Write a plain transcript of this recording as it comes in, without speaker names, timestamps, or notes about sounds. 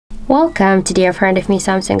Welcome to dear friend of me,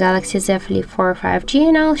 Samsung Galaxy Z Flip4 5G,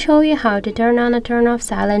 and I'll show you how to turn on or turn off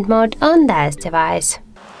silent mode on this device.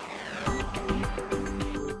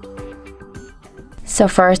 So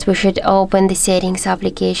first we should open the settings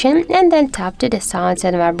application and then tap to the sounds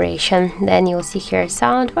and vibration. Then you'll see here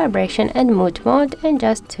sound, vibration and mood mode, and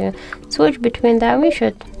just to switch between them we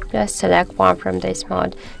should just select one from this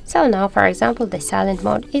mode. So now for example the silent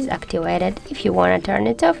mode is activated. If you want to turn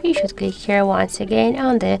it off you should click here once again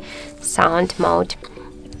on the sound mode.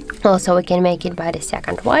 Also we can make it by the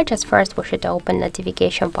second way. Just first we should open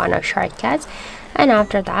notification panel shortcuts, and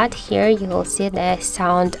after that here you will see the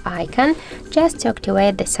sound icon. Just to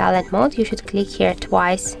activate the silent mode you should click here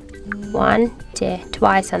twice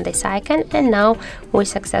on this icon, and now we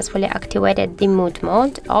successfully activated the mood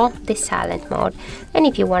mode or the silent mode. And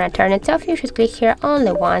if you want to turn it off you should click here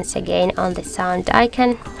only once again on the sound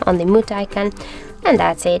icon, on the mood icon, and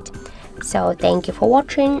that's it. So thank you for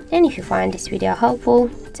watching, and if you find this video helpful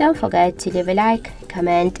don't forget to leave a like,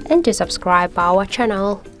 comment and to subscribe our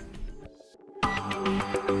channel.